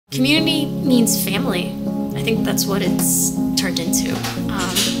Community means family. I think that's what it's turned into.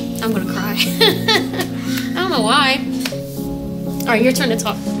 I'm gonna cry. I don't know why. All right, your turn to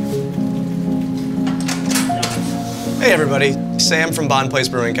talk. Hey everybody, Sam from Bonn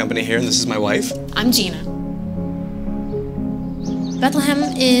Brewing Company here, and this is my wife. I'm Gina. Bethlehem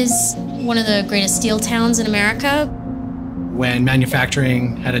is one of the greatest steel towns in America. When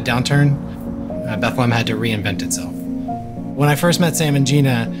manufacturing had a downturn, Bethlehem had to reinvent itself. When I first met Sam and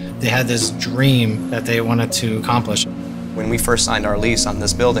Gina, they had this dream that they wanted to accomplish. When we first signed our lease on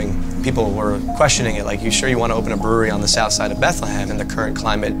this building, people were questioning it, like, you sure you want to open a brewery on the south side of Bethlehem in the current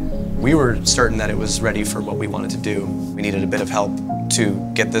climate? We were certain that it was ready for what we wanted to do. We needed a bit of help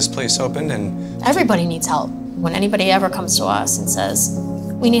to get this place open, and everybody needs help. When anybody ever comes to us and says,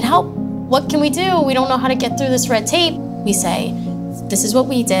 we need help, what can we do? We don't know how to get through this red tape. We say, this is what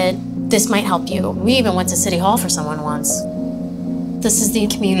we did. This might help you. We even went to City Hall for someone once. This is the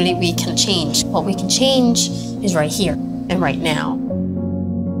community we can change. What we can change is right here and right now.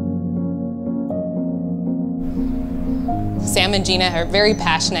 Sam and Gina are very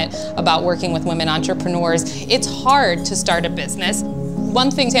passionate about working with women entrepreneurs. It's hard to start a business.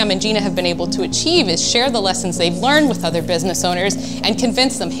 One thing Sam and Gina have been able to achieve is share the lessons they've learned with other business owners and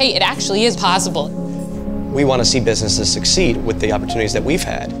convince them, hey, it actually is possible. We want to see businesses succeed with the opportunities that we've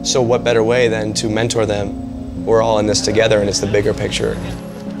had. So what better way than to mentor them? We're all in this together, and it's the bigger picture.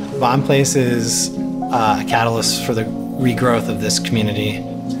 Bonn Place is a catalyst for the regrowth of this community.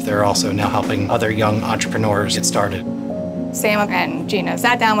 They're also now helping other young entrepreneurs get started. Sam and Gina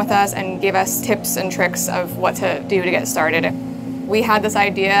sat down with us and gave us tips and tricks of what to do to get started. We had this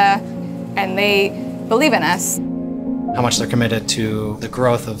idea, and they believe in us. How much they're committed to the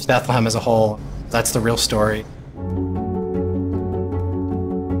growth of Bethlehem as a whole, that's the real story.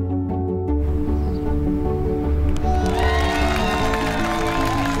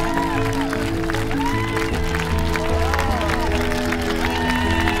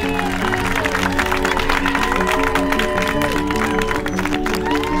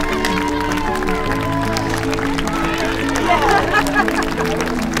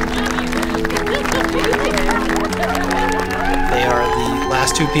 They are the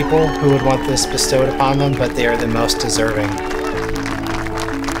last two people who would want this bestowed upon them, but they are the most deserving.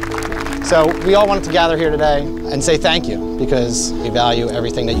 So we all wanted to gather here today and say thank you, because we value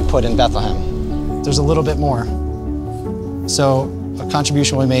everything that you put in Bethlehem. There's a little bit more. So a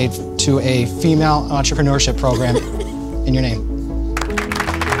contribution we made to a female entrepreneurship program in your name.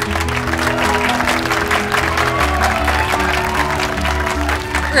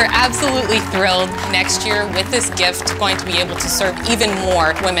 We're absolutely thrilled next year with this gift going to be able to serve even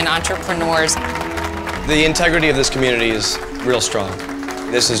more women entrepreneurs. The integrity of this community is real strong.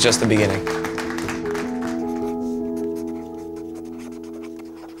 This is just the beginning.